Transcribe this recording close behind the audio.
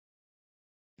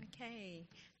Okay,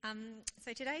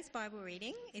 so today's Bible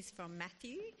reading is from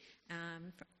Matthew,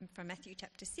 from Matthew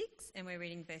chapter 6, and we're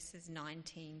reading verses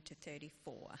 19 to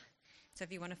 34. So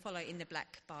if you want to follow in the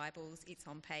black Bibles, it's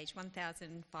on page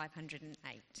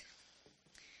 1508.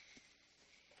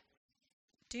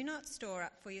 Do not store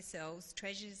up for yourselves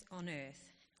treasures on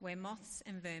earth, where moths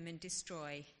and vermin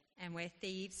destroy, and where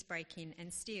thieves break in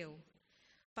and steal.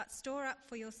 But store up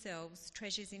for yourselves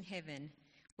treasures in heaven,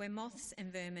 where moths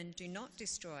and vermin do not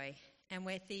destroy, and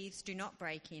where thieves do not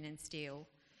break in and steal.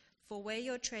 For where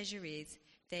your treasure is,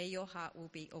 there your heart will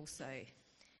be also.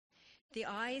 The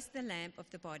eye is the lamp of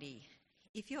the body.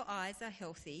 If your eyes are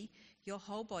healthy, your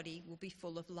whole body will be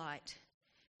full of light.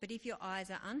 But if your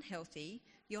eyes are unhealthy,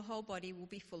 your whole body will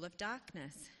be full of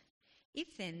darkness.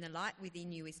 If then the light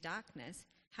within you is darkness,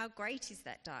 how great is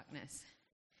that darkness?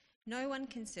 No one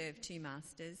can serve two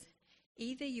masters.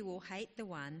 Either you will hate the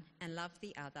one and love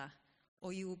the other,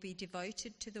 or you will be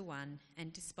devoted to the one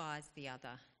and despise the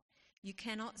other. You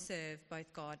cannot serve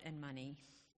both God and money.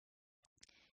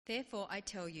 Therefore I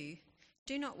tell you,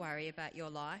 do not worry about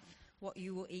your life, what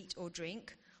you will eat or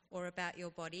drink, or about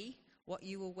your body, what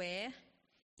you will wear.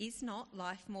 Is not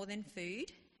life more than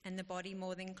food, and the body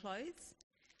more than clothes?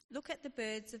 Look at the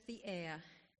birds of the air.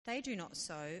 They do not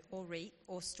sow or reap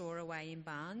or store away in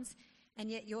barns, and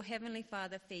yet your heavenly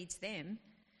Father feeds them.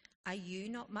 Are you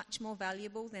not much more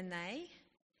valuable than they?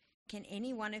 Can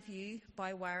any one of you,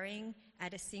 by worrying,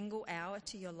 add a single hour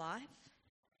to your life?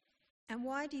 And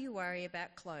why do you worry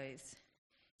about clothes?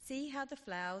 See how the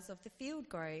flowers of the field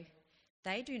grow.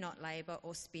 They do not labour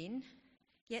or spin.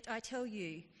 Yet I tell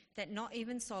you that not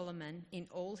even Solomon in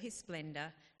all his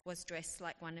splendour was dressed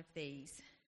like one of these.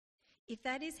 If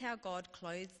that is how God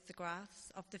clothes the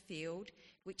grass of the field,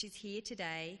 which is here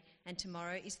today and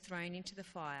tomorrow is thrown into the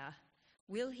fire,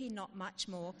 will he not much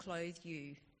more clothe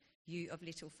you, you of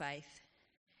little faith?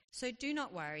 So do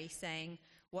not worry, saying,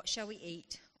 what shall we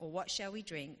eat, or what shall we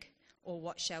drink, or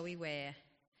what shall we wear?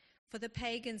 For the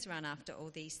pagans run after all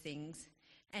these things,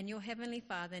 and your heavenly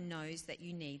Father knows that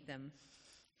you need them.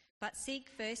 But seek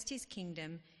first his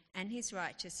kingdom and his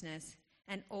righteousness,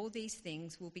 and all these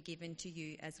things will be given to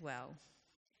you as well.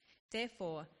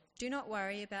 Therefore, do not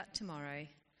worry about tomorrow,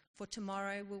 for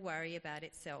tomorrow will worry about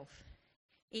itself.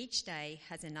 Each day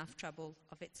has enough trouble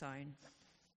of its own.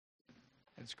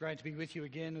 It's great to be with you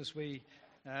again as we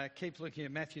keep looking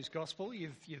at Matthew's Gospel.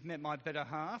 You've met my better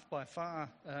half, by far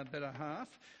better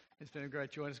half. It's been a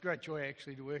great joy. It's a great joy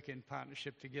actually to work in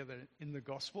partnership together in the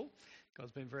Gospel.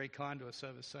 God's been very kind to us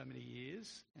over so many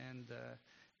years, and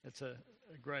it's a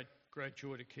great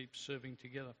joy to keep serving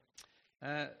together.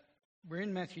 We're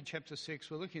in Matthew chapter 6.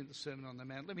 We're looking at the Sermon on the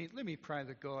Mount. Let me pray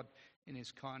that God, in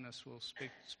his kindness, will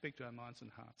speak to our minds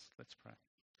and hearts. Let's pray.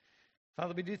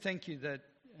 Father, we do thank you that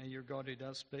you're God who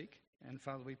does speak. And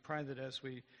Father, we pray that as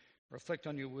we reflect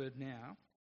on your word now,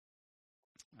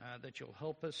 that you'll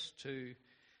help us to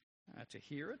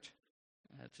hear it,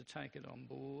 to take it on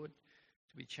board,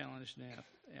 to be challenged in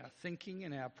our thinking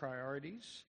and our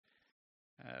priorities,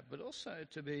 but also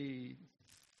to be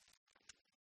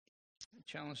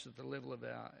challenged at the level of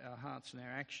our hearts and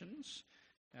our actions,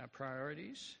 our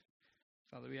priorities.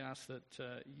 Father, we ask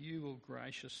that you will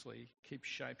graciously keep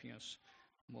shaping us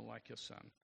more like your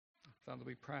Son. Father,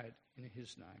 we pray it in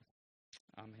his name.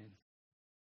 Amen.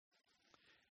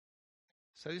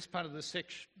 So this part of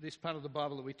the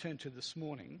Bible that we turned to this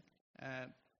morning,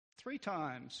 3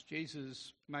 times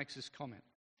Jesus makes this comment.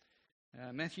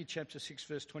 Matthew chapter 6,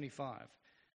 verse 25.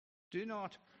 Do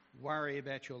not worry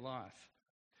about your life.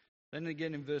 Then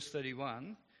again in verse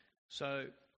 31, so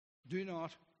do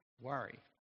not worry.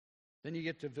 Then you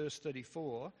get to verse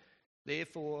 34,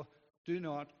 therefore do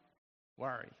not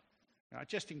worry. Right,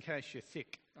 just in case you're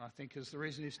thick, I think is the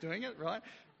reason he's doing it, right?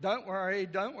 Don't worry,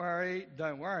 don't worry,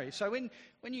 don't worry. So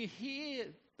when you hear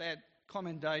that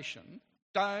commendation,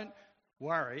 don't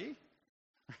worry,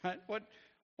 right, what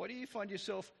do you find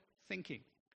yourself thinking?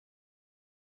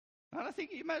 And I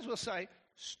think you may as well say,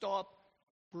 stop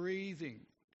breathing,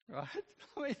 right?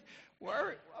 I mean,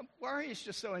 worry is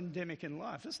just so endemic in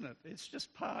life, isn't it? It's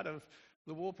just part of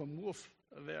the warp and woof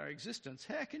of our existence.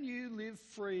 How can you live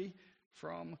free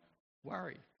from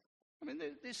worry? I mean,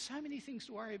 there's so many things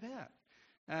to worry about.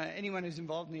 Anyone who's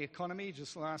involved in the economy,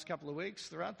 just the last couple of weeks,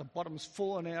 the bottom's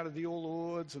fallen out of the All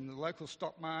Ords and the local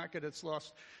stock market. It's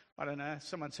lost, I don't know,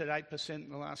 someone said 8% in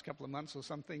the last couple of months or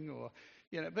something, or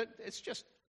but it's just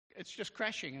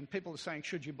crashing. And people are saying,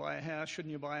 should you buy a house?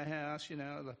 Shouldn't you buy a house?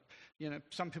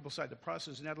 Some people say the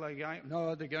prices in Adelaide are going.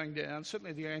 No, they're going down.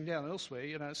 Certainly they're going down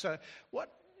elsewhere. So what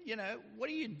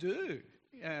do you do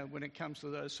when it comes to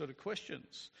those sort of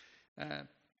questions?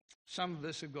 Some of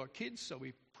us have got kids, so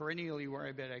we perennially worry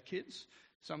about our kids.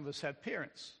 Some of us have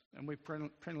parents, and we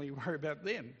perennially worry about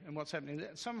them and what's happening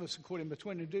there. Some of us are caught in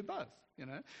between and do both,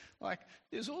 Like,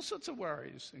 there's all sorts of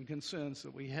worries and concerns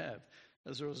that we have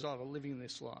as a result of living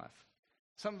this life.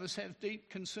 Some of us have deep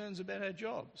concerns about our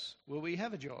jobs. Will we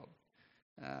have a job?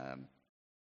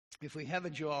 If we have a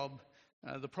job,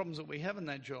 the problems that we have in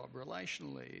that job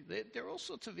relationally, there are all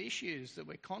sorts of issues that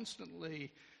we're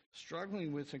constantly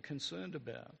struggling with and concerned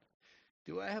about.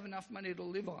 Do I have enough money to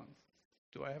live on?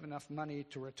 Do I have enough money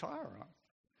to retire on?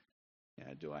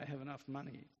 Do I have enough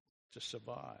money to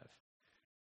survive?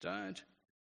 Don't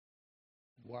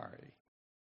worry.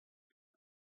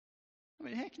 I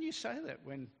mean, how can you say that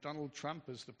when Donald Trump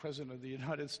is the President of the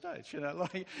United States? Don't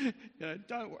worry.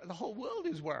 The whole world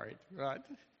is worried, right?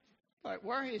 Like,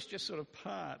 worry is just sort of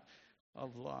part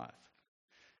of life.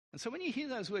 And so when you hear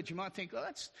those words, you might think, oh,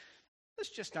 that's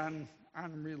just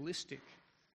unrealistic.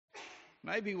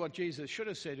 Maybe what Jesus should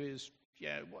have said is,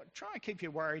 try and keep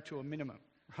your worry to a minimum,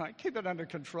 right? Keep it under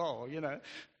control, I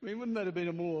mean, wouldn't that have been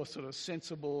a more sort of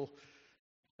sensible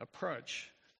approach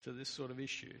to this sort of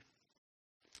issue?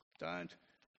 Don't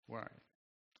worry.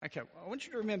 Okay, I want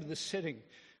you to remember the setting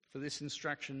for this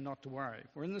instruction not to worry.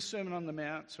 We're in the Sermon on the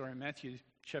Mount, Matthew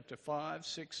chapter 5,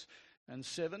 6 and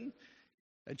 7.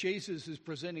 Jesus is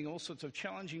presenting all sorts of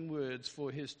challenging words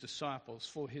for his disciples,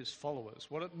 for his followers,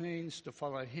 what it means to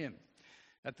follow him.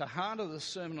 At the heart of the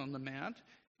Sermon on the Mount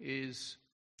is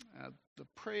the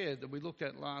prayer that we looked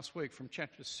at last week from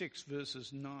chapter 6,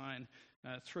 verses 9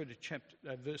 through to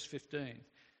verse 15.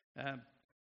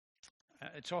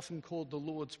 It's often called the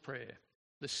Lord's Prayer.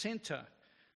 The centre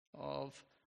of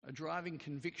a driving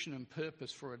conviction and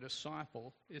purpose for a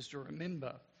disciple is to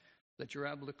remember that you're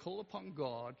able to call upon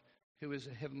God, who is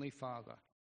a heavenly Father.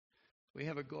 We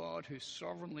have a God who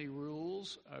sovereignly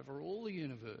rules over all the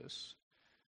universe,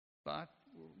 but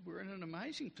we're in an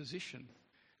amazing position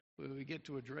where we get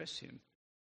to address him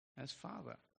as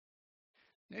Father.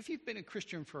 Now, if you've been a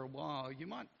Christian for a while, you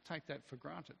might take that for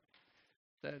granted,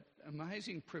 that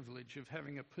amazing privilege of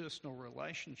having a personal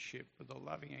relationship with a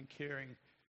loving and caring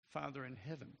Father in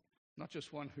heaven, not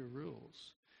just one who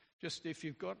rules. Just if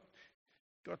you've got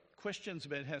questions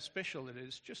about how special it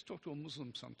is, just talk to a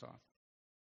Muslim sometime.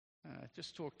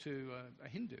 Just talk to a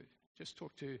Hindu. Just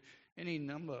talk to any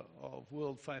number of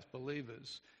world faith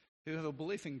believers who have a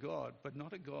belief in God, but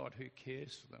not a God who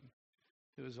cares for them,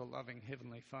 who is a loving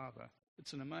heavenly Father.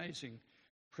 It's an amazing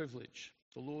privilege.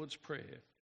 The Lord's Prayer.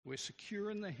 We're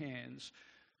secure in the hands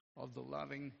of the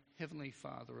loving heavenly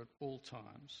Father at all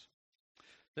times.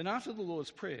 Then after the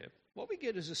Lord's Prayer, what we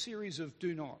get is a series of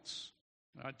do nots.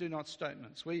 Do not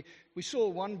statements. We saw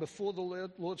one before the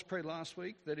Lord's Prayer last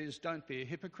week, that is, don't be a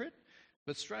hypocrite.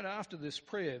 But straight after this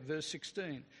prayer, verse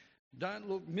 16, don't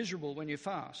look miserable when you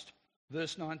fast.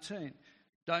 Verse 19,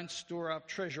 don't store up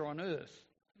treasure on earth.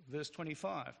 Verse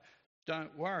 25,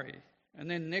 don't worry. And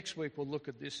then next week we'll look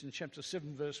at this in chapter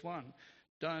 7, verse 1.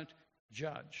 Don't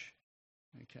judge.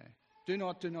 Okay. Do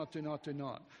not, do not, do not, do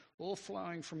not. All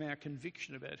flowing from our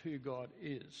conviction about who God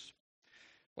is.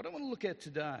 What I want to look at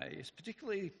today is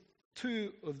particularly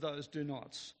two of those do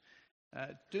nots.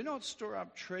 Do not store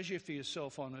up treasure for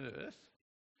yourself on earth,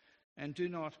 and do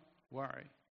not worry.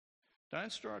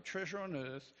 Don't store up treasure on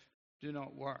earth, do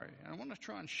not worry. And I want to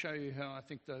try and show you how I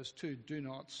think those two do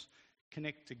nots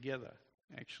connect together,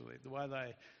 actually, the way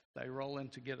they roll in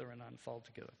together and unfold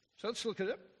together. So let's look at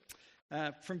it.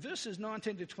 From verses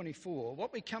 19 to 24,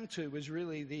 what we come to is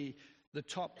really the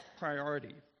top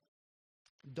priority.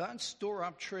 Don't store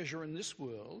up treasure in this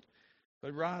world,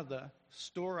 but rather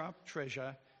store up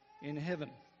treasure in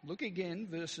heaven. Look again,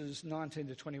 verses 19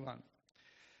 to 21.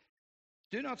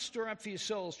 Do not store up for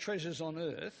yourselves treasures on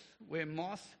earth, where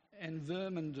moth and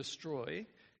vermin destroy,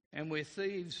 and where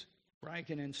thieves break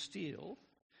in and steal,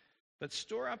 but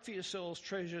store up for yourselves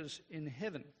treasures in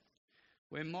heaven,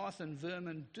 where moth and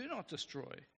vermin do not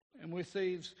destroy, and where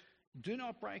thieves do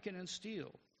not break in and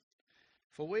steal.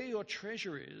 For where your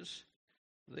treasure is,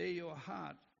 there your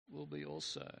heart will be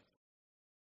also.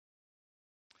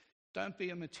 Don't be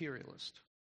a materialist.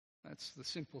 That's the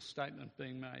simple statement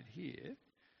being made here.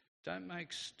 Don't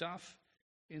make stuff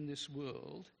in this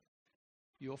world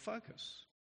your focus.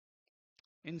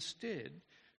 Instead,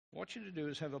 what you to do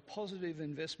is have a positive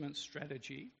investment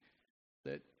strategy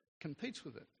that competes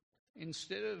with it.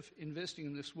 Instead of investing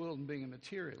in this world and being a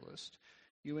materialist,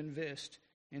 you invest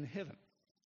in heaven.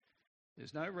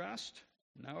 There's no rust,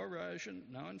 no erosion,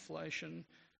 no inflation,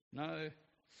 no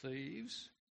thieves.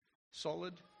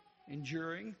 Solid,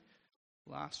 enduring,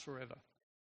 lasts forever.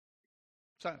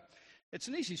 So, it's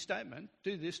an easy statement.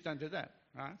 Do this, don't do that,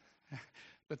 right?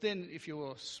 But then if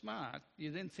you're smart, you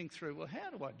then think through, well, how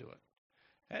do I do it?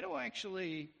 How do I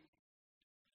actually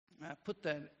put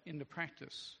that into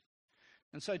practice?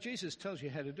 And so Jesus tells you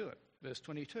how to do it. Verse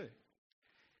 22.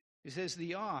 He says,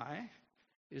 the eye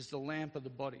is the lamp of the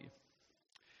body.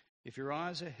 If your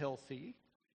eyes are healthy,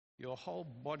 your whole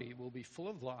body will be full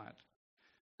of light.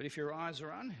 But if your eyes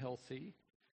are unhealthy,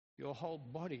 your whole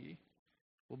body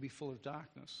will be full of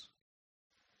darkness.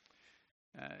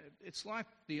 It's like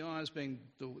the eyes being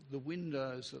the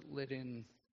windows that let in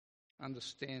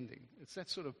understanding. It's that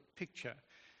sort of picture.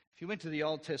 If you went to the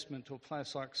Old Testament to a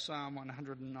place like Psalm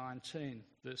 119,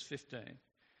 verse 15,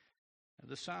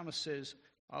 the psalmist says,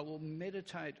 I will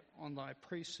meditate on thy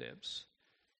precepts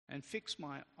and fix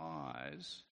my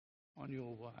eyes on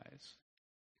your ways.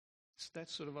 It's that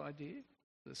sort of idea.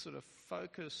 The sort of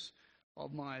focus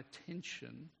of my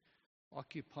attention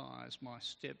occupies my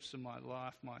steps in my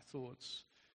life, my thoughts,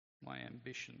 my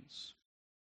ambitions.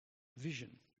 Vision.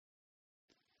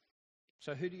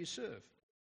 So who do you serve?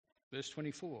 Verse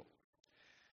 24.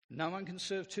 No one can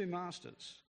serve two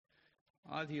masters.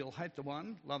 Either you'll hate the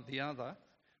one, love the other,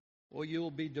 or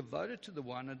you'll be devoted to the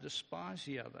one and despise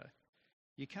the other.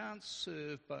 You can't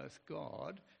serve both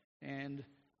God and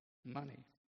money.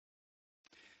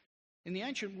 In the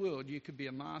ancient world, you could be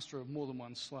a master of more than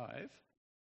one slave,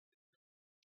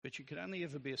 but you could only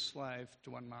ever be a slave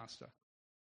to one master.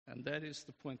 And that is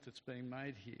the point that's being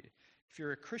made here. If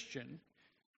you're a Christian,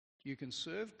 you can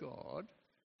serve God,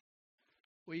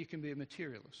 or you can be a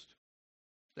materialist.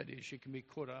 That is, you can be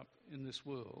caught up in this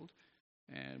world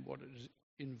and what is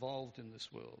involved in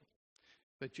this world.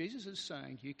 But Jesus is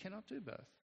saying you cannot do both.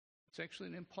 It's actually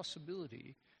an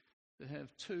impossibility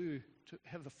to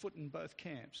have a foot in both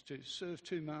camps, to serve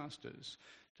two masters,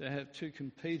 to have two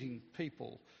competing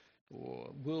people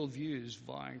or worldviews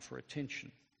vying for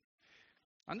attention.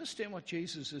 Understand what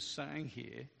Jesus is saying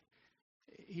here.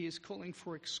 He is calling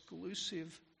for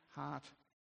exclusive heart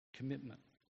commitment.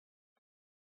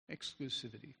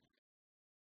 Exclusivity.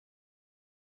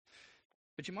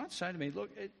 But you might say to me, look,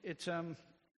 it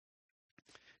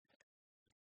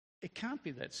can't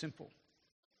be that simple.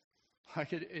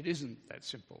 Like it isn't that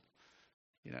simple.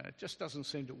 You know, it just doesn't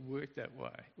seem to work that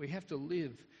way. We have to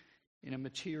live in a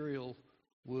material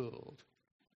world.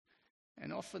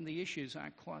 And often the issues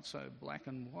aren't quite so black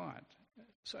and white.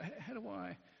 So how do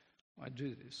I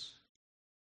do this?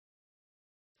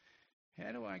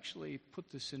 How do I actually put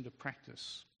this into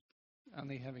practice,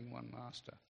 only having one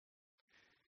master?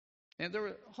 Now, there are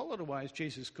a whole lot of ways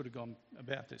Jesus could have gone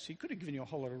about this. He could have given you a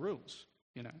whole lot of rules,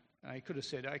 you know. He could have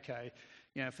said, okay,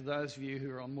 you know, for those of you who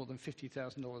are on more than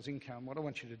 $50,000 income, what I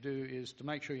want you to do is to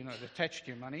make sure you're not attached to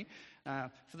your money.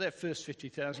 For that first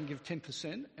 $50,000, give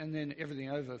 10%, and then everything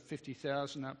over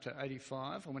 $50,000 up to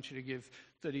 85, I want you to give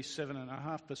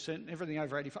 37.5%, and everything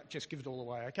over 85, just give it all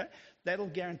away, okay? That'll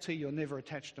guarantee you're never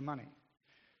attached to money,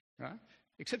 right?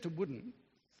 Except it wouldn't.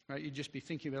 Right, you'd just be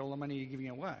thinking about all the money you're giving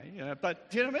away. You know? But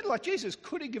do you know what I mean? Like Jesus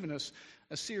could have given us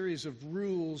a series of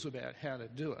rules about how to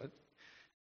do it,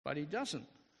 but he doesn't.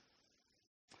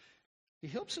 He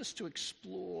helps us to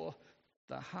explore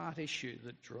the heart issue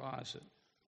that drives it.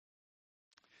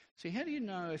 See, how do you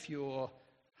know if your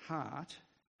heart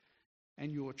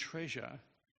and your treasure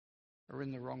are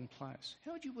in the wrong place?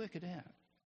 How would you work it out?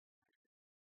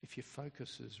 If your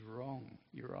focus is wrong,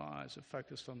 your eyes are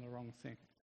focused on the wrong thing.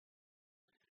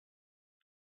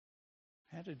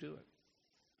 How to do it?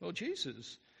 Well,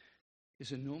 Jesus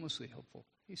is enormously helpful.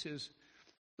 He says,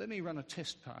 let me run a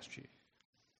test past you.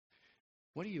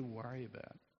 What do you worry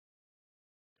about?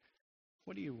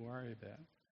 What do you worry about?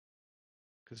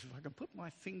 Because if I can put my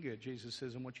finger, Jesus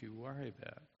says, on what you worry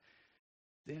about,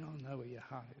 then I'll know where your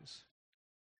heart is.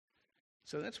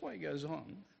 So that's why he goes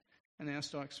on and now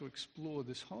starts to explore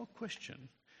this whole question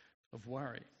of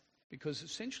worry. Because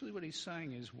essentially what he's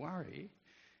saying is worry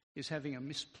is having a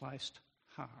misplaced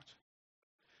heart.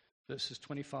 Verses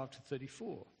 25 to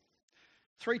 34.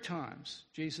 3 times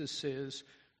Jesus says,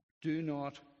 do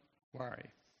not worry.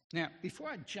 Now, before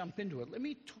I jump into it, let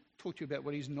me talk to you about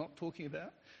what he's not talking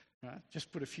about. Right?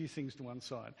 Just put a few things to one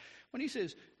side. When he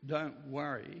says, don't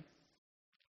worry,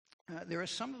 there are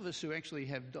some of us who actually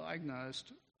have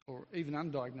diagnosed or even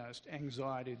undiagnosed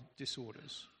anxiety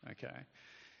disorders. Okay,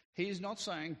 he is not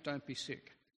saying don't be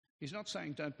sick. He's not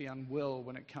saying don't be unwell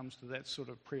when it comes to that sort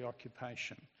of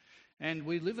preoccupation. And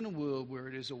we live in a world where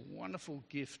it is a wonderful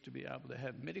gift to be able to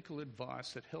have medical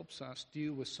advice that helps us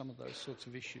deal with some of those sorts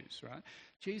of issues, right?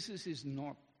 Jesus is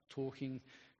not talking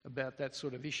about that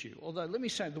sort of issue. Although, let me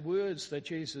say, the words that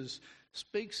Jesus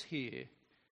speaks here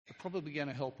are probably going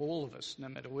to help all of us, no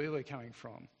matter where we're coming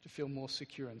from, to feel more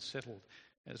secure and settled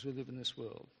as we live in this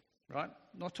world, right?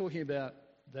 Not talking about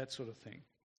that sort of thing.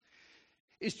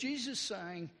 Is Jesus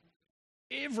saying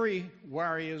every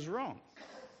worry is wrong?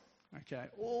 Okay,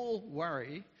 all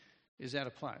worry is out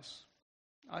of place.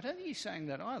 I don't think he's saying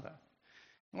that either.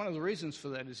 One of the reasons for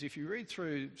that is if you read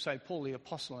through, say, Paul the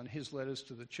Apostle and his letters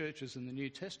to the churches in the New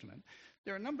Testament,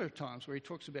 there are a number of times where he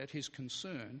talks about his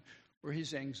concern or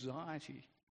his anxiety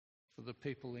for the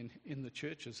people in the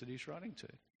churches that he's writing to.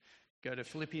 Go to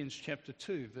Philippians chapter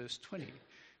 2, verse 20,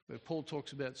 where Paul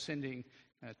talks about sending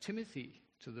Timothy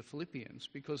to the Philippians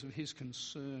because of his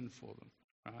concern for them,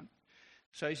 right?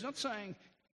 So he's not saying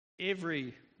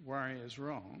every worry is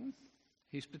wrong.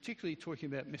 He's particularly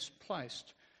talking about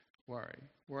misplaced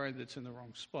worry that's in the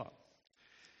wrong spot.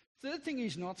 Third thing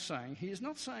he's not saying, he is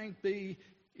not saying be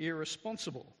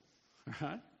irresponsible,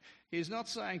 right? He's not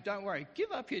saying don't worry,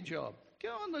 give up your job, go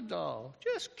on the dole,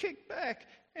 just kick back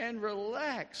and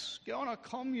relax, go on a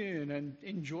commune and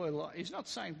enjoy life. He's not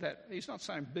saying that. He's not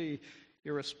saying be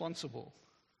irresponsible.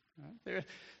 Right?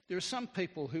 There are some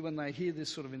people who, when they hear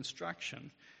this sort of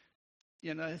instruction,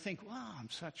 they think, wow,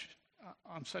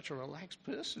 I'm such a relaxed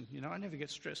person. I never get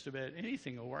stressed about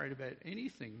anything or worried about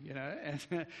anything,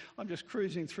 and I'm just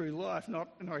cruising through life,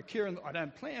 I care, and I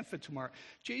don't plan for tomorrow.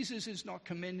 Jesus is not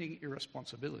commending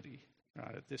irresponsibility,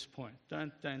 right, at this point.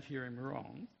 Don't hear him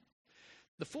wrong.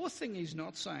 The fourth thing he's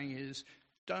not saying is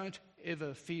don't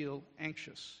ever feel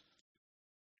anxious.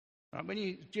 Right?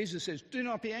 When Jesus says, do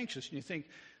not be anxious, and you think,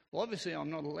 well, obviously I'm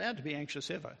not allowed to be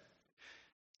anxious ever.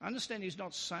 Understand he's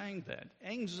not saying that.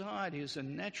 Anxiety is a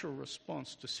natural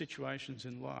response to situations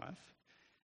in life.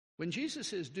 When Jesus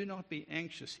says, do not be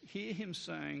anxious, hear him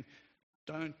saying,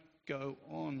 don't go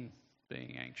on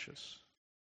being anxious.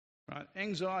 Right?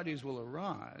 Anxieties will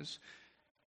arise.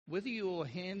 Whether you're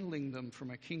handling them from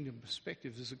a kingdom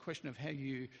perspective is a question of how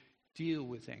you deal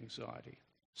with anxiety.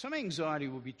 Some anxiety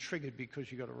will be triggered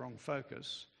because you got a wrong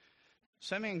focus.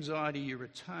 Some anxiety you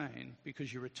retain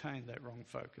because you retain that wrong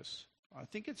focus. I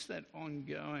think it's that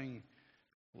ongoing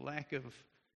lack of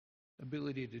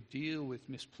ability to deal with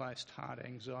misplaced heart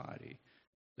anxiety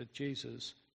that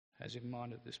Jesus has in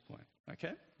mind at this point.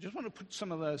 Okay? Just want to put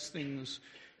some of those things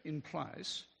in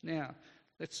place. Now,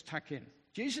 let's tuck in.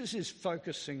 Jesus is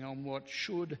focusing on what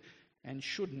should and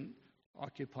shouldn't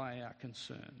occupy our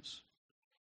concerns.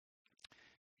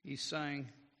 He's saying,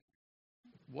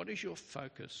 what is your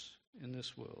focus in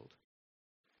this world?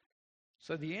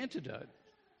 So the antidote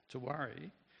to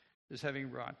worry is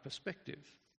having right perspective.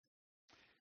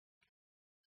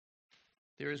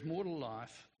 There is more to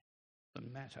life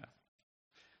than matter.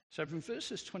 So from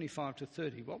verses 25 to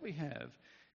 30, what we have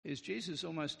is Jesus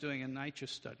almost doing a nature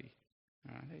study.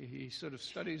 Right? He sort of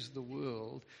studies the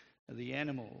world, the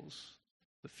animals,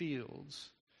 the fields,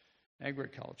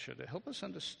 agriculture, to help us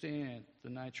understand the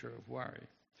nature of worry.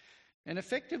 And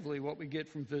effectively what we get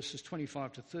from verses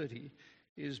 25 to 30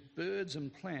 is birds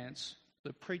and plants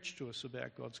that preach to us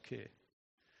about God's care.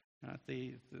 Right?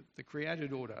 The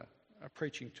created order are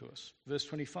preaching to us. Verse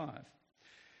 25.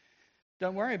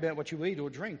 Don't worry about what you eat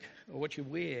or drink or what you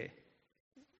wear.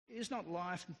 Is not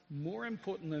life more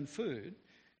important than food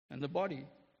and the body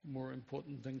more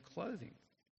important than clothing?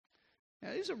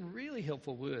 Now, these are really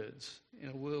helpful words in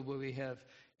a world where we have,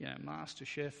 Master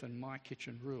Chef and My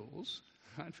Kitchen rules.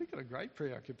 Right? We've got a great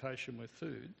preoccupation with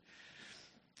food.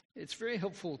 It's very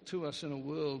helpful to us in a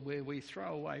world where we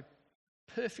throw away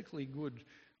perfectly good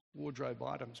wardrobe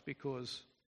items because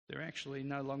they're actually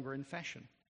no longer in fashion.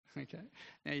 Okay?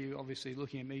 Now, you're obviously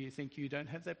looking at me, you think you don't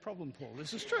have that problem, Paul.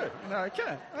 This is true.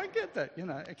 Okay, I get that,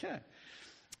 okay.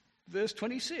 Verse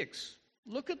 26,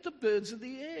 look at the birds of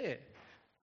the air.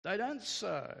 They don't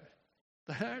sow,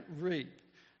 they don't reap,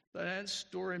 they don't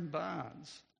store in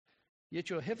barns, yet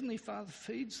your heavenly Father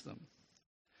feeds them.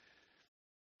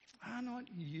 Are not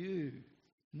you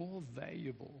more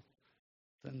valuable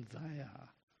than they are?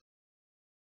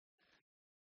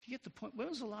 Do you get the point? When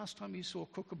was the last time you saw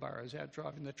kookaburras out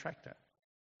driving the tractor?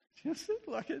 Just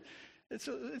like it. It's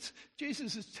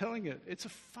Jesus is telling it. It's a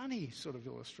funny sort of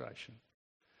illustration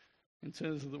in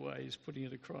terms of the way he's putting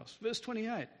it across. Verse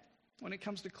 28, when it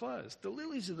comes to clothes, the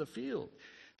lilies of the field,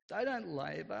 they don't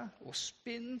labour or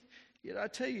spin. Yet I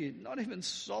tell you, not even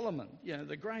Solomon,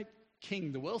 the great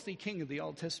king, the wealthy king of the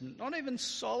Old Testament, not even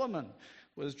Solomon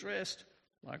was dressed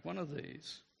like one of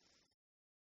these.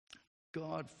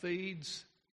 God feeds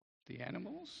the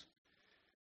animals.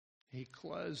 He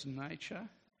clothes nature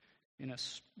in a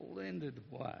splendid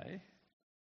way.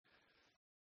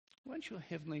 Won't your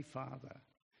Heavenly Father,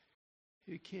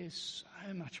 who cares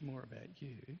so much more about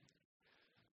you,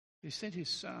 who sent his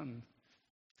Son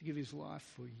to give his life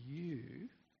for you,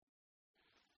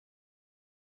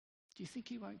 do you think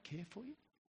he won't care for you?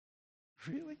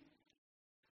 Really?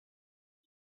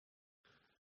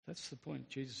 That's the point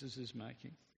Jesus is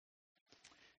making.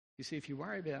 You see, if you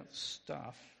worry about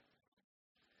stuff,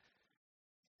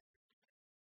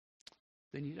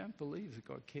 then you don't believe that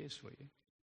God cares for you.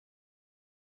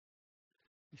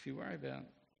 If you worry about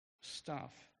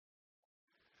stuff,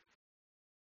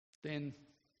 then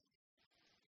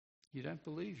you don't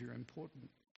believe you're important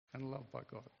and loved by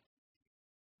God.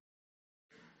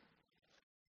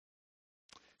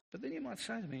 But then you might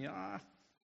say to me,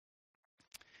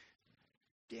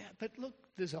 yeah, but look,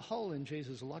 there's a hole in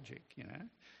Jesus' logic, you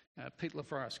know. Pete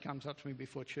LaForest comes up to me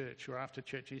before church or after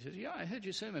church. He says, yeah, I heard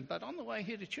your sermon, but on the way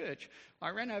here to church,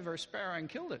 I ran over a sparrow and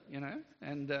killed it, you know.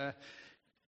 And,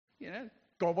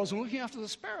 God wasn't looking after the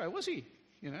sparrow, was he?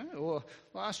 You know, or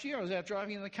last year I was out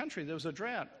driving in the country, there was a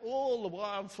drought. All the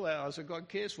wildflowers that God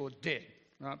cares for, dead,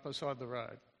 right beside the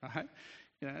road, right?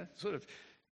 You know, sort of,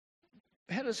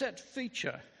 how does that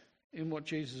feature in what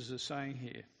Jesus is saying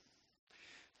here?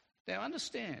 Now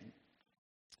understand,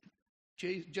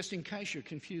 just in case you're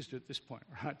confused at this point,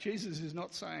 right? Jesus is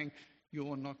not saying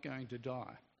you're not going to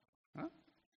die, right?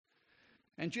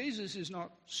 And Jesus is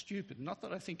not stupid, not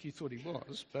that I think you thought he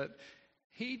was, but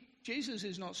Jesus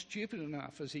is not stupid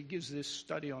enough as he gives this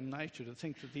study on nature to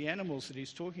think that the animals that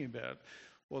he's talking about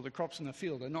or the crops in the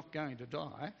field are not going to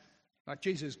die. Like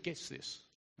Jesus gets this,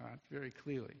 right, very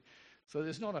clearly. So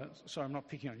there's not sorry, I'm not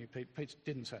picking on you, Pete. Pete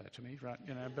didn't say that to me, right?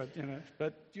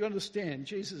 But you understand,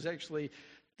 Jesus actually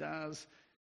does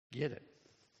get it.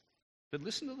 But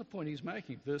listen to the point he's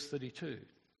making, verse 32.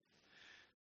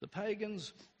 The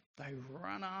pagans, they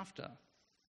run after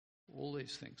all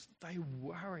these things. They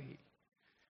worry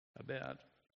about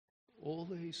all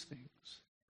these things.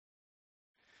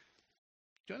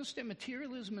 Do you understand?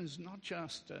 Materialism is not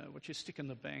just what you stick in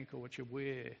the bank or what you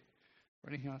wear or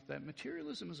anything like that.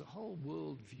 Materialism is a whole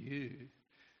world view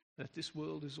that this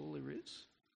world is all there is.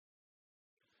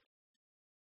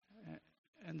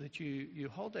 And that you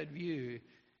hold that view,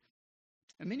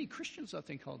 and many Christians, I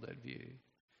think, hold that view,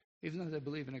 even though they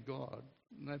believe in a God,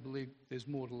 and they believe there's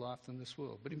more to life than this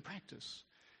world. But in practice,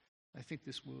 they think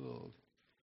this world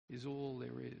is all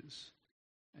there is.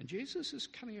 And Jesus is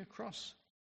coming across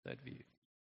that view.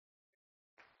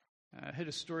 I heard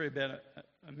a story about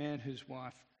a man whose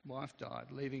wife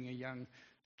died, leaving a young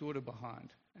daughter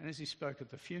behind. And as he spoke at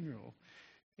the funeral,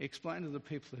 he explained to the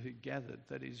people who gathered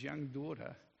that his young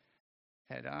daughter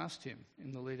had asked him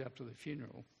in the lead up to the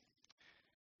funeral,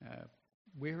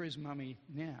 where is Mummy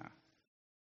now?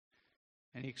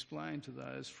 And he explained to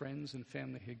those friends and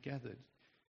family who gathered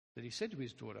that he said to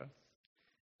his daughter,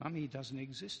 Mummy doesn't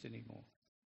exist anymore.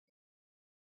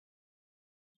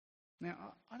 Now,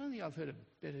 I don't think I've heard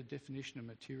a better definition of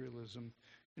materialism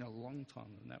in a long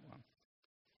time than that one.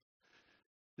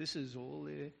 This is all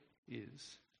there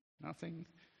is, nothing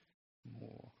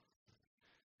more.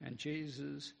 And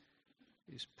Jesus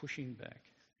is pushing back.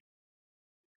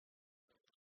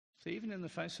 So even in the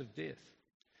face of death,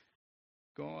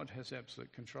 God has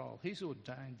absolute control. He's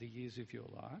ordained the years of your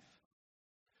life.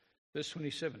 Verse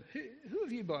 27, who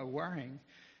of you by worrying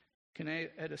can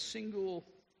add a single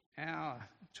hour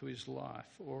to his life?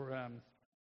 Or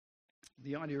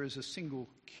the idea is a single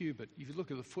cubit. If you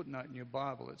look at the footnote in your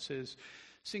Bible, it says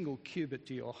single cubit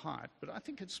to your height. But I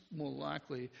think it's more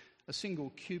likely a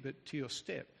single cubit to your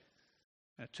step,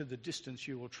 to the distance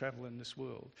you will travel in this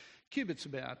world. Cubit's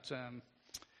about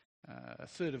a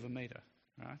third of a metre,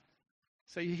 right?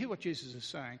 So you hear what Jesus is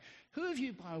saying. Who of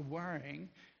you by worrying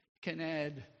can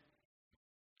add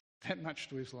that much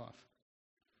to his life?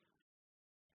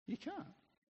 You can't.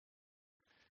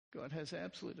 God has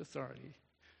absolute authority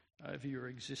over your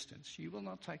existence. You will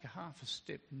not take a half a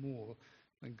step more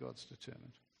than God's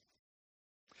determined.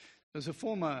 There's a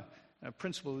former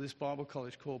principal of this Bible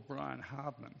college called Brian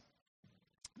Hardman.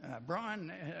 Brian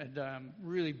had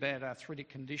really bad arthritic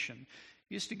condition.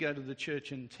 He used to go to the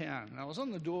church in town. And I was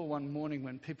on the door one morning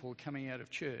when people were coming out of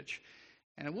church,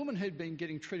 and a woman who'd been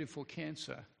getting treated for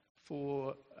cancer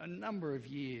for a number of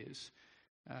years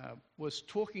was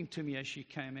talking to me as she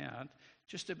came out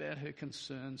just about her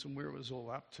concerns and where it was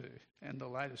all up to and the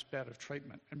latest bout of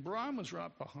treatment. And Brian was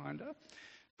right behind her.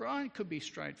 Brian could be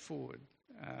straightforward.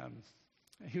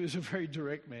 He was a very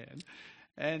direct man.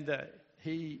 And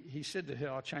he said to her,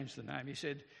 I'll change the name. He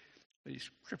said, he's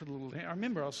crippled a little hand. I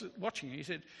remember I was watching him. He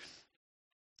said,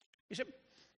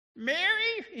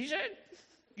 Mary, he said,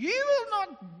 you will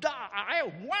not die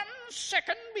 1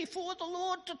 second before the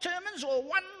Lord determines or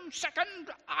 1 second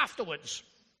afterwards.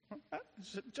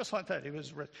 Just like that.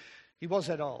 He was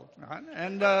that old, right?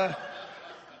 And I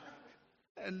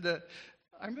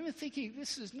remember thinking,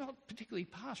 this is not particularly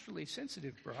pastorally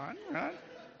sensitive, Brian, right?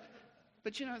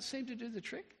 But it seemed to do the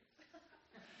trick.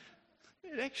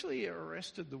 It actually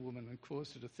arrested the woman and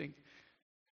caused her to think,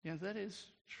 that is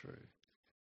true.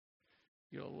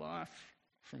 Your life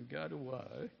from go to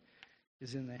woe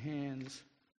is in the hands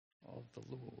of the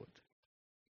Lord.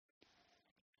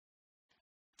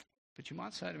 But you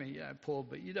might say to me, Paul,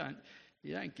 but you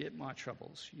don't get my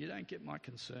troubles. You don't get my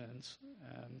concerns.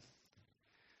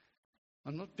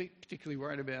 I'm not particularly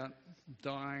worried about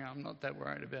dying. I'm not that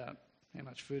worried about how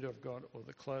much food I've got or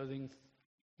the clothing,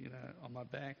 on my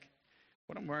back.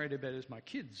 What I'm worried about is my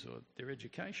kids or their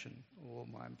education or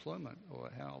my employment or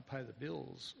how I'll pay the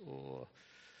bills or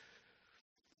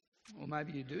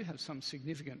maybe you do have some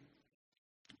significant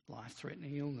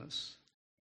life-threatening illness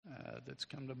that's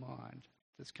come to mind,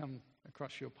 that's come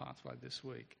across your pathway this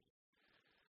week.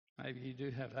 Maybe you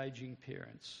do have ageing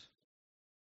parents.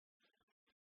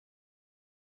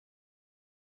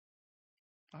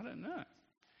 I don't know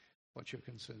what your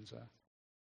concerns are.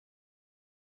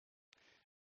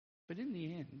 But in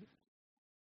the end,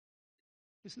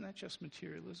 isn't that just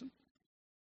materialism?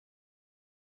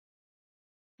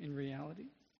 In reality?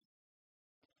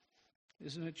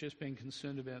 Isn't it just being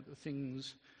concerned about the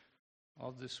things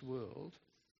of this world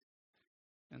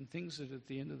and things that at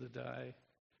the end of the day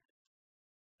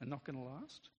are not going to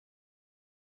last?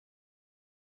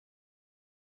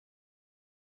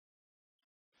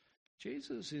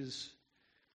 Jesus is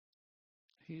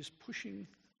pushing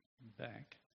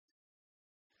back.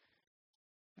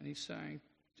 And he's saying,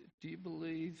 do you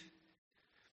believe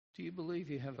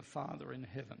you have a Father in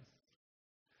heaven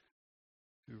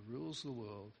who rules the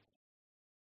world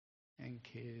and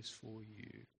cares for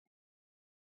you?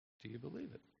 Do you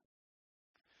believe it?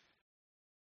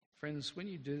 Friends, when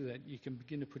you do that, you can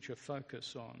begin to put your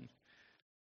focus on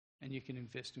and you can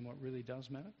invest in what really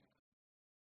does matter.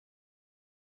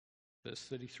 Verse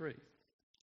 33.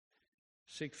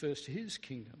 Seek first his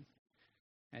kingdom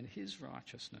and his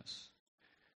righteousness,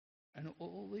 and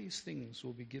all these things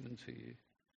will be given to you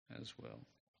as well.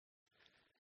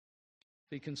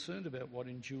 Be concerned about what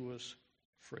endures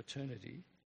for eternity,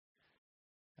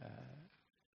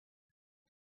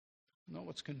 not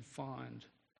what's confined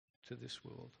to this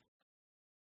world.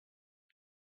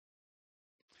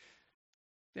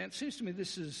 Now, it seems to me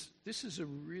this is a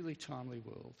really timely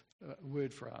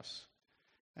word for us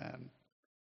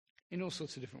in all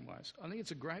sorts of different ways. I think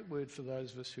it's a great word for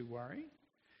those of us who worry.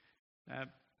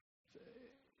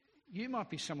 You might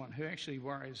be someone who actually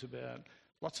worries about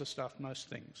lots of stuff, most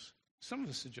things. Some of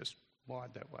us are just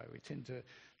wired that way. We tend to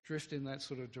drift in that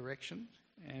sort of direction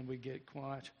and we get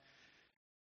quite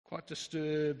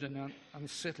disturbed and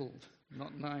unsettled,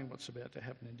 not knowing what's about to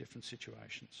happen in different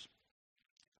situations.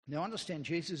 Now understand,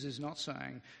 Jesus is not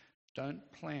saying don't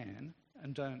plan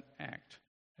and don't act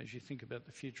as you think about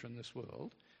the future in this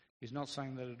world. He's not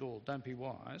saying that at all. Don't be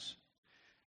wise.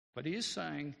 But he is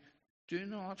saying do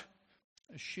not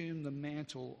assume the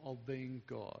mantle of being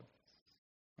God.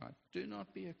 Right? Do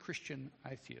not be a Christian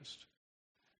atheist.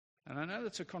 And I know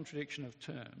that's a contradiction of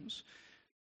terms,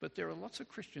 but there are lots of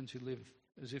Christians who live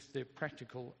as if they're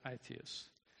practical atheists.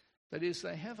 That is,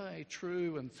 they have a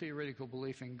true and theoretical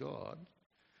belief in God,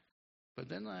 but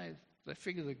then they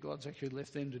figure that God's actually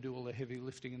left them to do all the heavy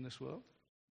lifting in this world,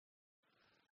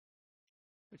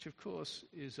 which of course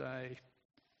is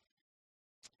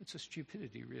it's a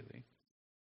stupidity, really.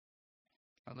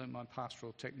 I learned my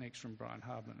pastoral techniques from Brian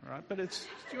Hardman, right? But do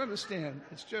you understand?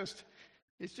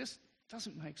 It just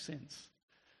doesn't make sense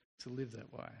to live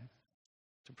that way,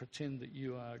 to pretend that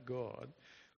you are God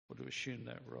or to assume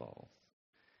that role.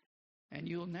 And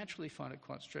you'll naturally find it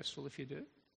quite stressful if you do.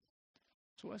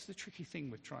 It's always the tricky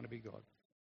thing with trying to be God.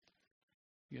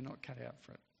 You're not cut out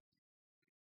for it.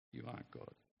 You aren't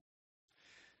God.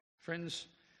 Friends,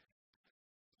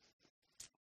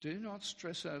 do not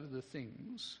stress over the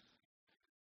things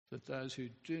that those who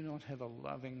do not have a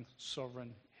loving,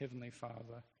 sovereign, heavenly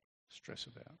Father stress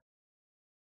about.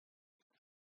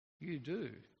 You do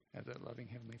have that loving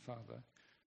heavenly Father.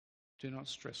 Do not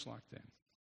stress like them.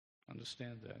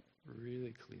 Understand that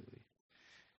really clearly.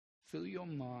 Fill your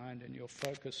mind and your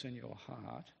focus and your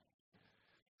heart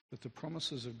with the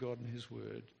promises of God and his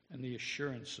word and the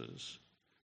assurances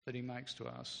that he makes to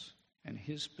us and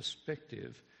his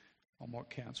perspective on what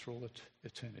counts for all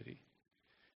eternity.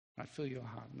 Right? Fill your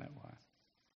heart in that way.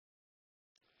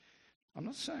 I'm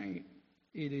not saying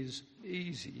it is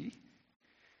easy,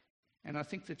 and I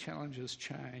think the challenges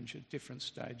change at different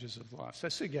stages of life. So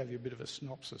Sue gave you a bit of a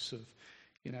synopsis of,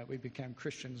 we became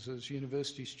Christians as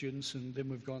university students and then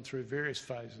we've gone through various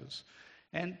phases.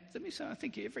 And let me say, I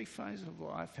think every phase of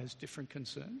life has different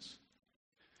concerns.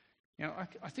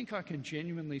 I think I can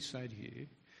genuinely say to you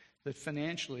that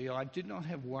financially I did not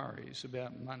have worries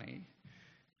about money,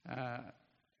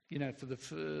 for the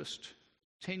first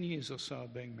 10 years or so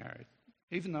of being married,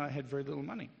 even though I had very little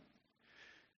money.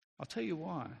 I'll tell you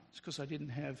why. It's because I didn't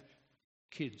have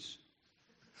kids.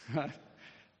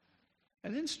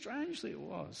 And then strangely it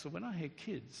was, so when I had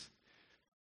kids,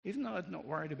 even though I'd not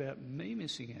worried about me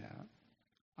missing out,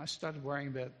 I started worrying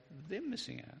about them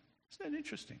missing out. Isn't that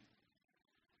interesting?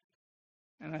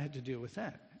 And I had to deal with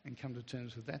that and come to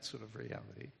terms with that sort of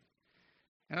reality.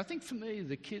 And I think for me,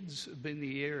 the kids have been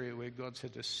the area where God's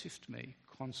had to sift me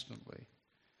constantly.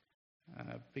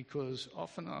 Because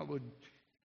often I would,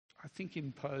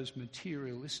 impose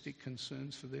materialistic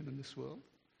concerns for them in this world.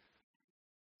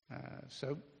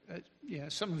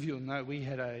 Some of you will know we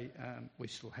had we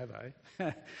still have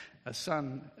a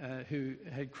son who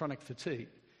had chronic fatigue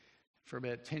for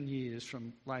about 10 years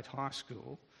from late high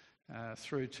school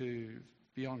through to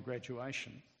beyond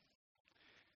graduation.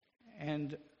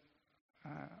 And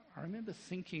I remember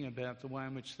thinking about the way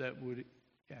in which that would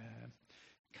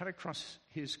cut across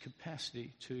his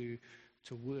capacity to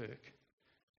work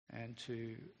and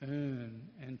to earn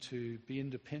and to be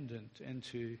independent and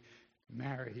to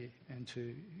marry and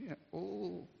to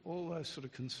all those sort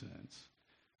of concerns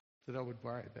that I would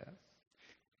worry about.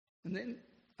 And then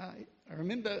I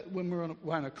remember when we were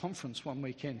on a conference one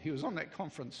weekend, he was on that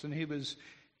conference and he was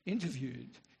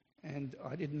interviewed, and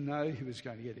I didn't know he was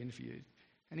going to get interviewed.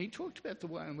 And he talked about the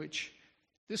way in which,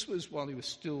 this was while he was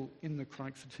still in the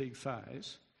chronic fatigue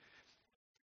phase,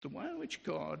 the way in which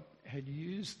God had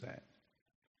used that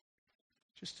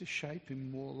just to shape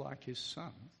him more like his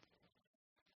son.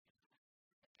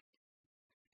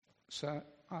 So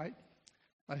I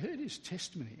heard his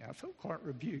testimony. I felt quite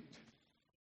rebuked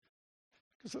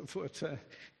because I thought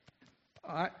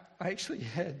I actually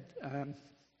had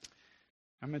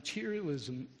a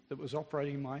materialism that was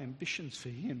operating my ambitions for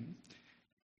him,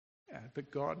 but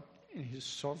God, in his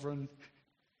sovereign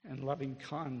and loving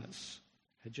kindness,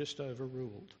 had just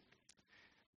overruled.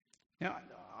 Now,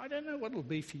 I don't know what it'll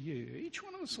be for you. Each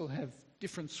one of us will have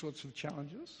different sorts of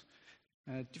challenges,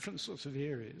 different sorts of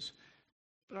areas.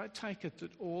 But I take it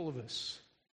that all of us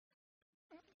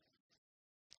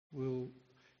will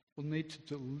need to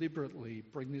deliberately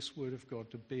bring this word of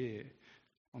God to bear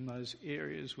on those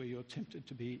areas where you're tempted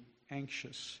to be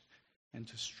anxious and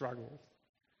to struggle,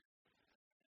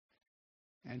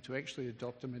 and to actually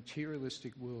adopt a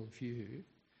materialistic worldview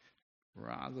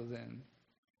rather than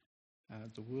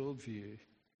the worldview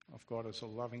of God as a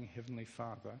loving Heavenly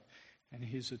Father and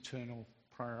his eternal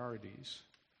priorities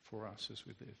for us as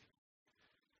we live.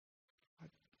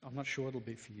 I'm not sure it'll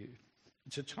be for you.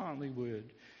 It's a timely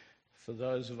word for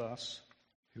those of us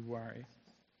who worry.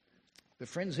 But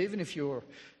friends, even if you're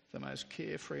the most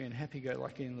carefree and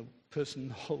happy-go-lucky person in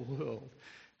the whole world,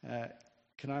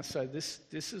 can I say this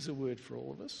is a word for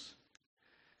all of us?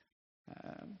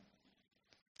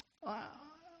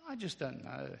 I just don't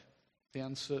know the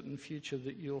uncertain future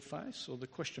that you'll face or the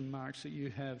question marks that you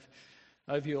have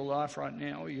over your life right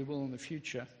now or you will in the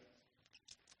future.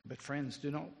 But friends, do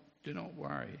not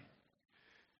worry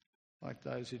like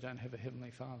those who don't have a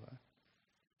Heavenly Father.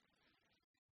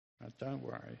 Don't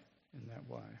worry in that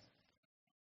way.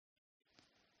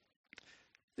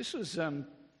 This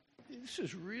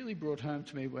was really brought home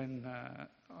to me when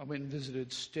I went and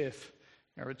visited Steph,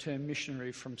 our returned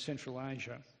missionary from Central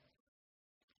Asia.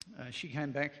 She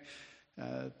came back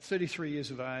 33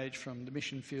 years of age from the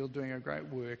mission field doing a great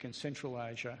work in Central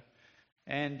Asia,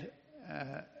 and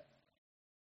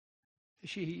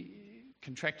she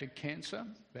contracted cancer,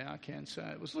 bowel cancer.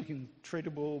 It was looking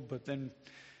treatable, but then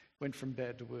went from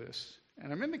bad to worse. And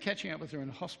I remember catching up with her in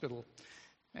the hospital,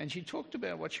 and she talked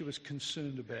about what she was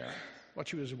concerned about, what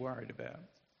she was worried about.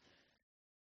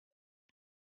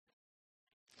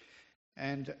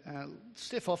 And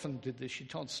Steph often did this. She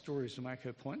told stories to make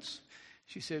her points.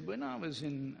 She said, when I was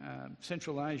in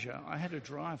Central Asia, I had a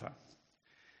driver,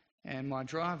 and my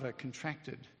driver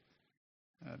contracted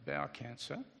bowel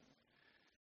cancer,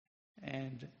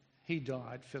 and he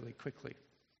died fairly quickly.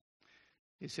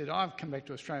 He said, I've come back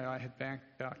to Australia, I had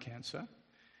bowel cancer,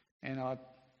 and I've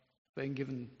been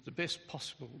given the best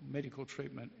possible medical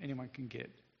treatment anyone can get.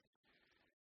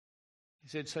 He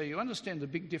said, so you understand the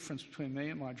big difference between me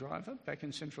and my driver back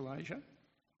in Central Asia?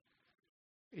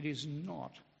 It is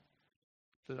not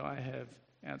that I have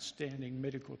outstanding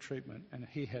medical treatment and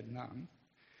he had none.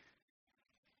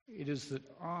 It is that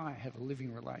I have a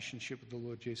living relationship with the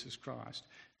Lord Jesus Christ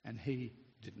and he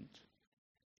didn't.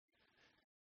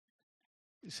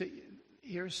 You see,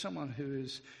 here is someone who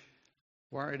is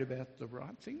worried about the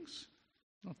right things,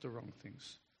 not the wrong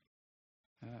things.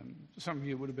 Some of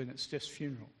you would have been at Steph's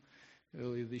funeral.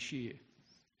 earlier this year.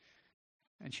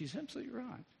 And she's absolutely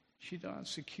right. She died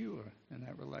secure in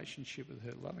that relationship with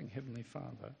her loving Heavenly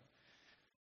Father.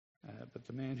 But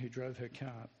the man who drove her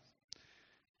car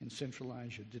in Central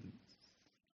Asia didn't.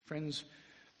 Friends,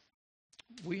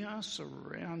 we are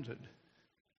surrounded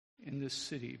in this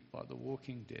city by the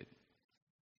walking dead.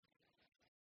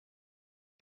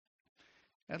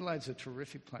 Adelaide's a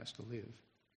terrific place to live.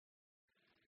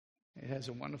 It has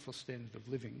a wonderful standard of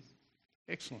living,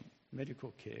 excellent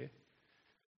medical care,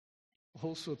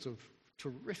 all sorts of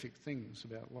terrific things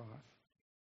about life.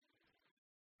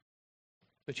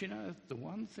 But you know, the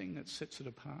one thing that sets it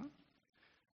apart,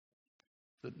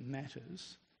 that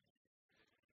matters,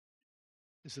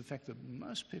 is the fact that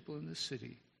most people in this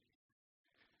city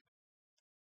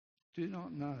do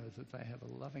not know that they have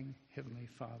a loving Heavenly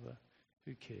Father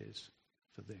who cares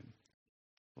for them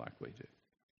like we do.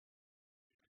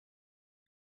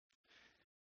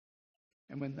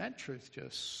 And when that truth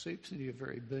just seeps into your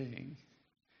very being,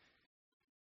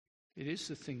 it is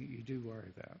the thing that you do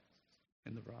worry about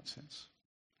in the right sense.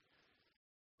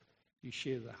 You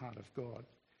share the heart of God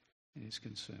and His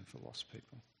concern for lost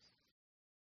people.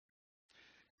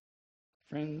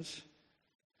 Friends,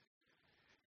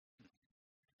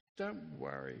 don't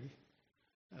worry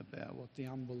about what the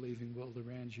unbelieving world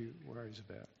around you worries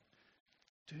about.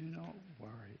 Do not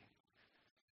worry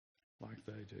like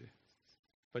they do.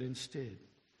 But instead,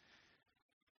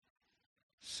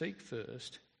 seek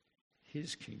first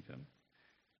His kingdom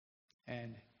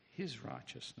and His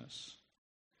righteousness,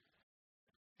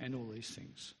 and all these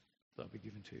things they'll be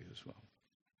given to you as well.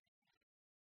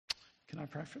 Can I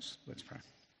pray for us? Let's pray.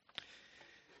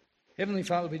 Heavenly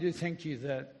Father, we do thank you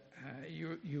that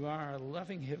you are a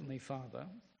loving Heavenly Father.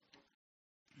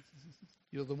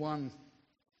 You're the one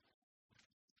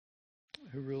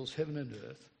who rules heaven and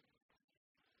earth,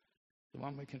 the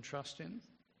one we can trust in,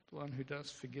 the one who does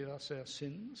forgive us our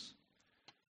sins,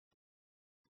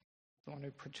 the one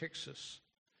who protects us,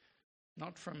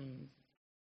 not from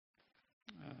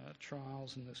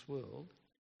trials in this world,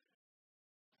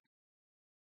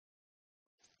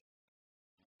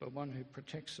 but one who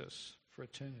protects us for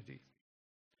eternity.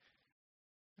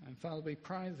 And Father, we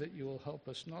pray that you will help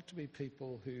us not to be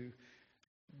people who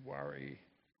worry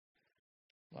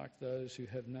like those who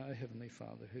have no Heavenly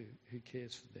Father who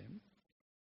cares for them,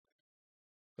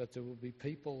 but there will be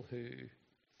people who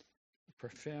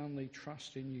profoundly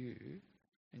trust in you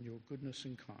and your goodness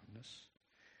and kindness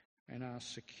and are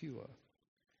secure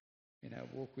in our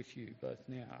walk with you both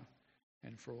now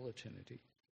and for all eternity.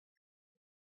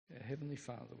 Our Heavenly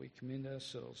Father, we commend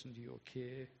ourselves into your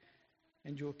care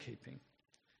and your keeping,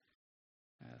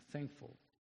 thankful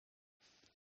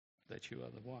that you are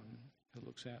the one who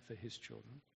looks out for his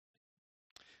children.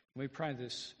 We pray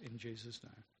this in Jesus'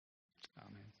 name.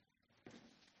 Amen.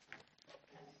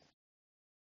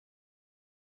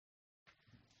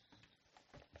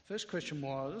 First question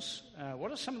was,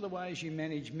 what are some of the ways you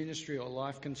manage ministry or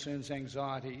life concerns,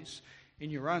 anxieties in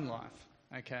your own life?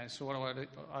 Okay, so what do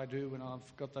I do when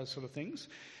I've got those sort of things?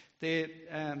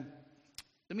 Let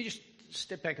me just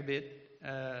step back a bit.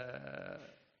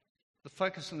 The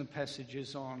focus in the passage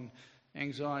is on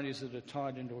anxieties that are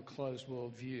tied into a closed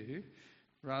worldview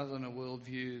rather than a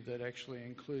worldview that actually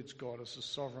includes God as a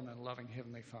sovereign and loving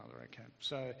Heavenly Father. Okay,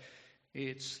 so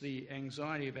it's the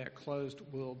anxiety about closed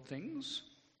world things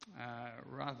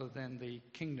rather than the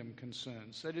kingdom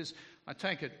concerns. That is, I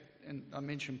take it, and I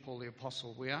mentioned Paul the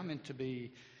Apostle, we are meant to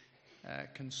be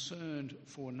concerned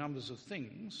for numbers of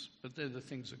things, but they're the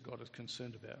things that God is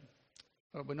concerned about.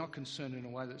 But we're not concerned in a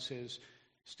way that says,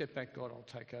 step back, God,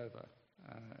 I'll take over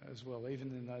as well, even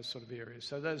in those sort of areas.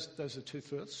 So those are two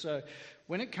thoughts. So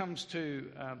when it comes to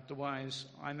the ways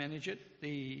I manage it,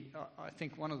 I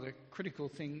think one of the critical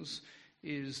things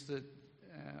is that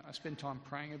I spend time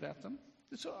praying about them.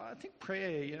 So I think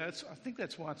prayer, I think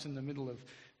that's why it's in the middle of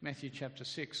Matthew chapter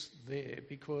 6 there,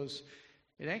 because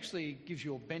it actually gives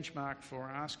you a benchmark for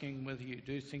asking whether you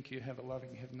do think you have a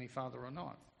loving Heavenly Father or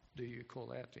not. Do you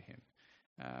call out to him?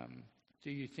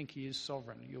 Do you think he is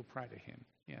sovereign? You'll pray to him.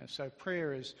 So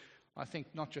prayer is, I think,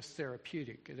 not just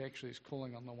therapeutic. It actually is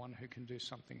calling on the one who can do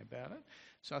something about it.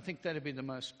 So I think that would be the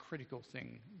most critical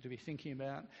thing to be thinking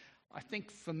about. I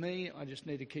think for me, I just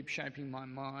need to keep shaping my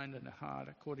mind and heart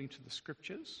according to the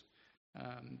scriptures.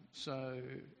 So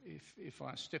if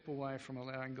I step away from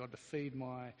allowing God to feed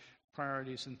my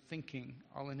priorities and thinking,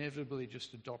 I'll inevitably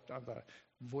just adopt other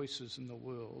voices in the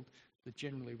world that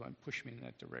generally won't push me in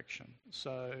that direction.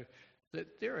 So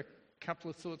that there are a couple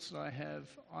of thoughts that I have.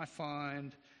 I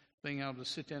find being able to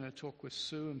sit down and talk with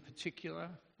Sue in particular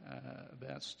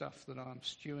about stuff that I'm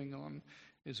stewing on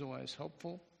is always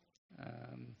helpful.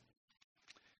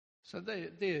 So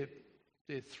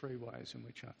they're three ways in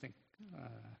which I think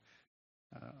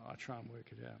I try and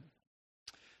work it out.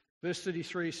 Verse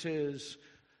 33 says,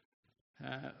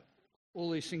 all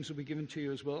these things will be given to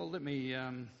you as well. Let me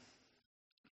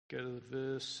go to the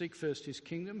verse. Seek first his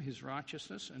kingdom, his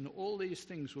righteousness, and all these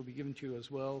things will be given to you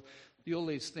as well. All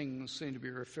these things seem to be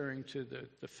referring to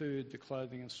the food, the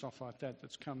clothing and stuff like that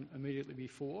that's come immediately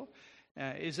before.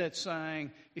 Is that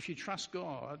saying if you trust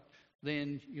God,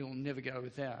 then you'll never go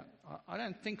without? I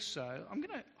don't think so. I'm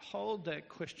going to hold that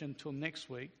question till next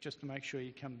week just to make sure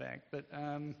you come back, but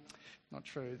not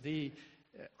true.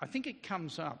 I think it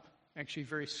comes up actually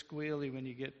very squarely when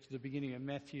you get to the beginning of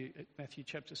Matthew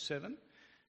chapter 7.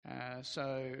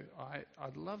 So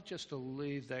I'd love just to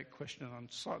leave that question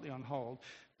slightly on hold.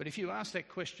 But if you ask that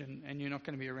question and you're not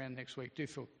going to be around next week, do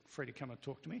feel free to come and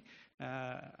talk to me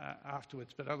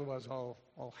afterwards. But otherwise,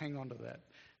 I'll hang on to that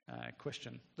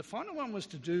question. The final one was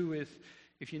to do with,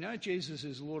 if you know Jesus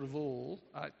is Lord of all,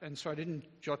 and so I didn't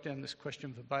jot down this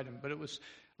question verbatim, but it was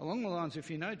along the lines, if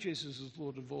you know Jesus is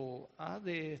Lord of all, are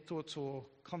there thoughts or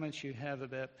comments you have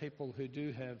about people who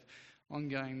do have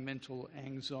ongoing mental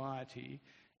anxiety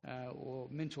or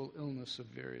mental illness of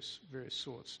various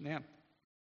sorts? Now,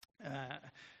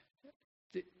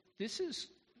 this is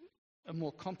a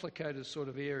more complicated sort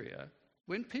of area.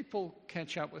 When people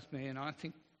catch up with me, and I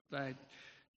think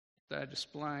they're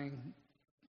displaying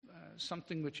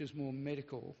something which is more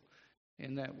medical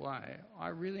in that way, I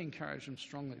really encourage them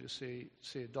strongly to see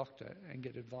a doctor and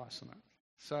get advice on it.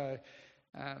 So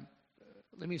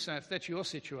let me say, if that's your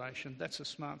situation, that's a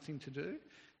smart thing to do,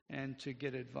 and to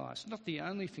get advice. Not the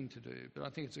only thing to do, but I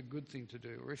think it's a good thing to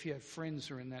do. Or if you have friends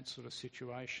who are in that sort of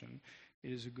situation,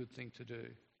 it is a good thing to do.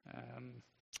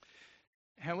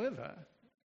 However,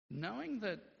 knowing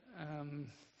that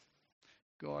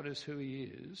God is who he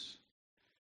is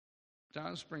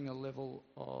does bring a level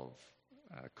of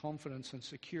confidence and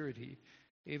security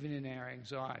even in our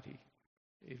anxiety,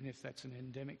 even if that's an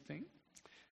endemic thing.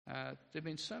 There have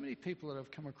been so many people that I've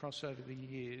come across over the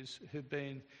years who've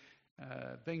been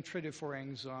being treated for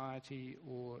anxiety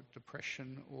or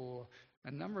depression or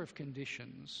a number of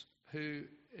conditions, who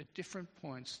at different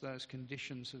points those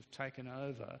conditions have taken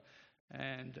over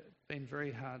and been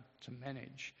very hard to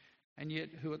manage, and yet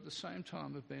who at the same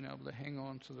time have been able to hang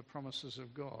on to the promises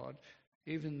of God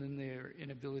even in their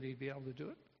inability to be able to do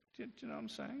it. Do you know what I'm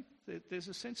saying? There's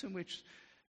a sense in which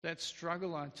that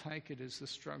struggle, I take it, is the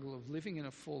struggle of living in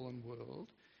a fallen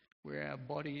world where our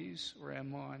bodies or our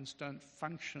minds don't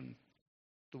function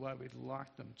the way we'd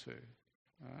like them to.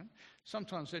 Right?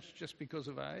 Sometimes that's just because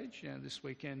of age. This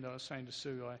weekend I was saying to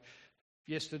Sue,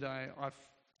 yesterday I've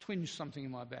twinged something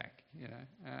in my back.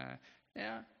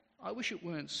 Now I wish it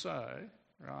weren't so,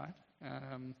 right?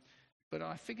 But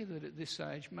I figure that at this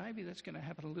age maybe that's going to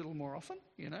happen a little more often.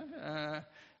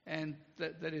 And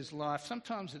that is life.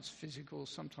 Sometimes it's physical,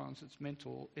 sometimes it's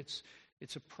mental. It's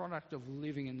a product of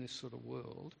living in this sort of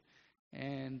world.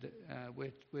 And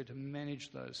we're to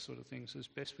manage those sort of things as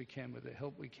best we can with the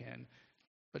help we can,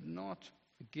 but not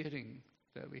forgetting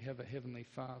that we have a Heavenly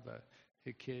Father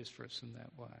who cares for us in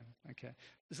that way. Okay,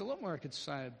 there's a lot more I could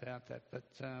say about that, but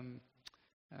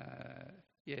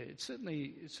it's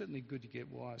certainly good to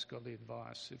get wise, godly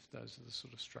advice if those are the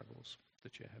sort of struggles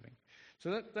that you're having.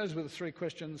 So those were the three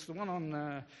questions. The one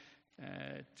on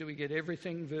do we get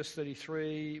everything, verse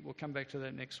 33, we'll come back to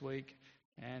that next week.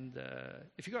 And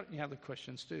if you've got any other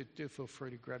questions, do feel free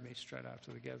to grab me straight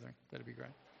after the gathering. That'd be great.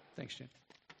 Thanks, Jen.